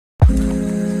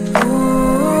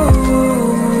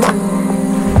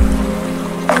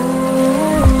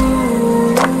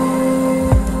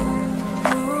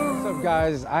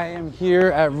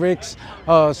here at RIX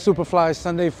Superfly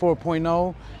Sunday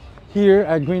 4.0 here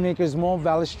at Green Acres Mall,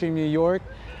 Valley Stream, New York.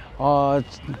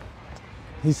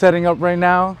 He's setting up right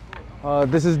now.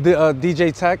 This is the,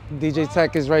 DJ Tech. DJ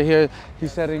Tech is right here.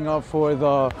 He's setting up for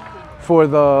the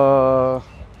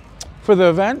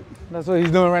event. That's what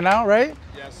he's doing right now, right?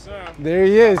 Yes, sir. There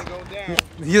he is.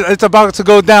 It's about to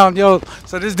go down, yo.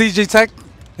 So this is DJ Tech.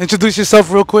 Introduce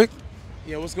yourself real quick.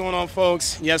 Yeah, what's going on,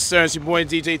 folks? Yes, sir. It's your boy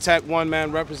DJ Tech, one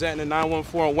man representing the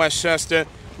 914 in Westchester.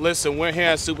 Listen, we're here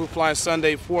at Superfly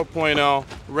Sunday 4.0,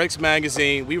 RIX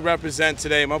Magazine. We represent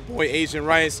today my boy Asian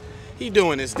Rice. He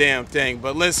doing his damn thing.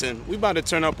 But listen, we about to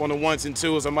turn up on the ones and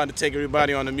twos. I'm about to take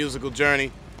everybody on the musical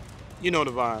journey. You know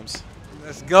the vibes.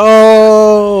 Let's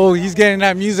go. He's getting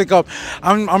that music up.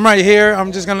 I'm right here.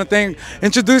 I'm just gonna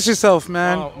introduce yourself,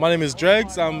 man. My name is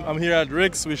Dregs. I'm here at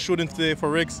RIX. We're shooting today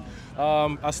for RIX.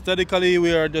 Aesthetically,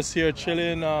 we are just here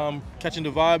chilling, catching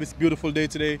the vibe. It's a beautiful day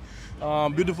today.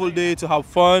 Beautiful day to have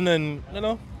fun and, you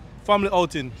know, family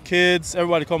outing. Kids,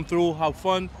 everybody come through, have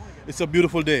fun. It's a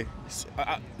beautiful day.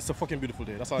 It's a fucking beautiful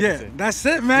day. That's all I can say. That's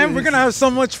it, man. We're gonna have so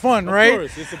much fun, right? Of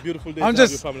course, it's a beautiful day to have your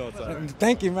family outside.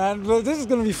 Thank you, man. This is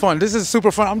gonna be fun. This is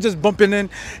super fun. I'm just bumping in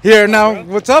here now. Bro.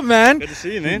 What's up, man? Good to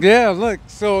see you, man. Yeah, look.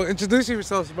 So introduce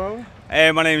yourselves, bro.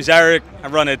 Hey, my name is Eric. I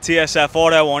run a TSF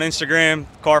Auto on Instagram.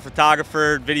 Car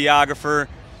photographer, videographer,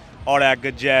 all that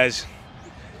good jazz.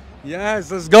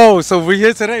 Yes, let's go. So we're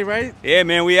here today, right? Yeah,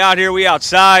 man. We out here. We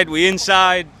outside. We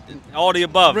inside. All the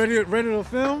above. Ready to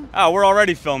film? Oh, we're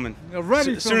already filming.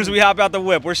 As soon as we hop out the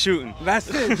whip, we're shooting. That's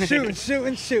it.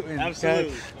 Shooting.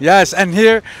 Absolutely. Okay. Yes, and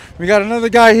here we got another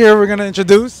guy here we're gonna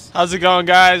introduce. How's it going,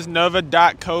 guys?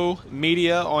 Nova.co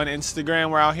media on Instagram.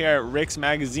 We're out here at RIX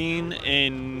Magazine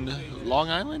in Long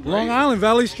Island. Long Island,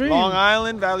 Valley Stream. Long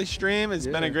Island, Valley Stream. It's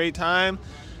been a great time.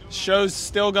 Show's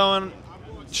still going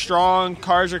strong.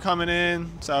 Cars are coming in,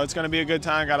 so it's going to be a good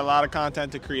time. Got a lot of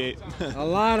content to create. A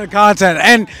lot of content,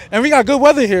 and we got good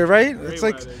weather here, right? It's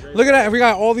like, look at that. We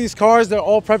got all these cars. They're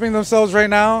all prepping themselves right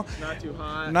now. Not too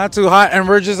hot. Not too hot, and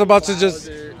we're just about to just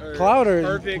clouder.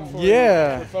 Perfect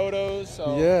for photos.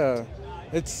 So. Yeah.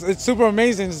 It's super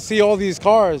amazing to see all these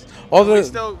cars. We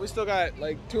still got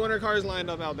like 200 cars lined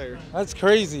up out there. That's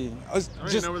crazy. I don't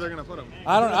even know where they're gonna put them.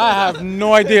 I have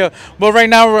no idea. But right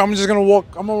now I'm just gonna walk.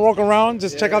 I'm gonna walk around,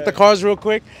 just check out the cars real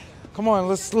quick. Come on,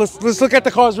 let's look at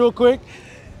the cars real quick,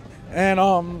 and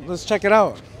let's check it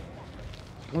out.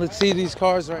 Let's see these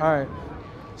cars right. All right.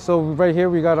 So right here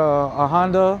we got a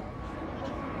Honda.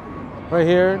 Right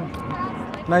here,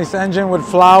 nice engine with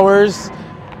flowers.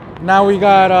 Now we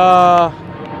got,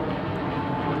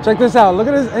 check this out. Look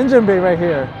at this engine bay right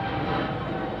here.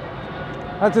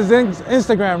 That's his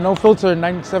Instagram, no filter,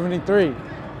 973.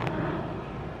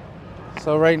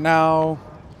 So right now,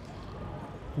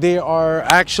 they are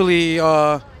actually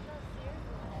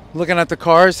looking at the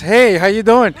cars. Hey, how you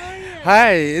doing? How are you?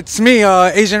 Hi, it's me,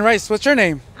 Asian Rice. What's your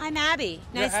name? I'm Abby.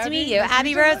 Nice to meet Abby? you.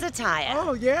 Abby Rose Attire.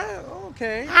 Oh, yeah?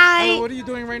 Okay. Hi. What are you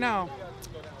doing right now?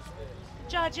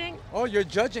 Judging. Oh, you're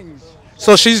judging.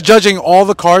 So she's judging all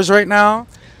the cars right now.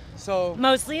 So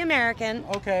mostly American.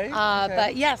 Okay.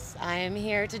 But yes, I am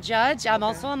here to judge. I'm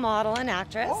also a model and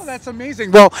actress. Oh, that's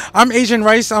amazing. Well, I'm Asian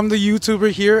Rice. I'm the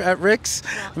YouTuber here at RIX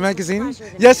Magazine.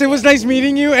 Yes, it was nice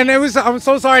meeting you. And I'm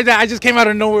so sorry that I just came out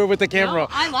of nowhere with the camera. No,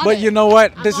 I love but it. you know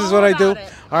what? This is what I do.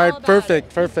 All right,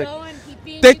 perfect.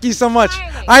 Thank you so much.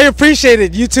 I appreciate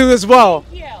it. You too as well.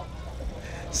 Thank you.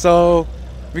 So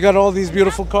we got all these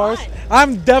beautiful cars.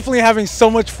 I'm definitely having so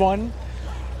much fun.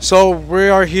 So we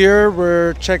are here,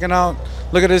 we're checking out,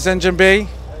 look at this engine bay,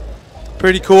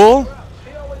 pretty cool.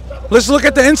 Let's look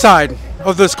at the inside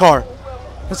of this car.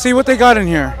 Let's see what they got in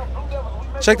here.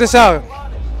 Check this out.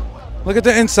 Look at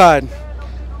the inside.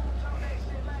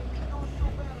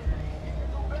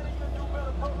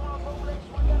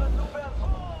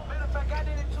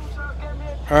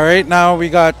 All right, now we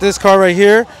got this car right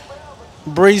here,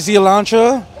 Brazy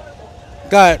Elantra.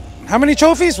 Got how many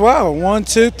trophies? Wow, 1,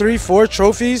 2, 3, 4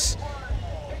 trophies.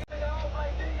 All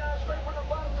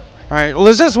right, well,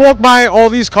 let's just walk by all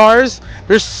these cars.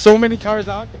 There's so many cars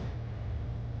out.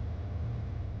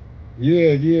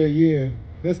 Yeah.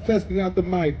 Let's test it out the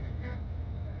mic.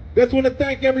 Just want to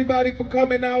thank everybody for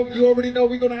coming out. You already know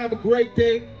we're going to have a great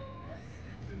day.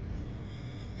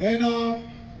 And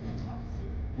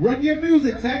run your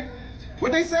music, Tech.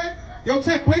 What they say? Yo,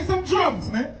 Tech, play some drums,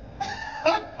 man.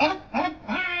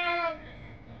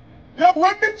 Yo,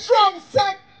 run the drums,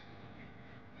 Tech.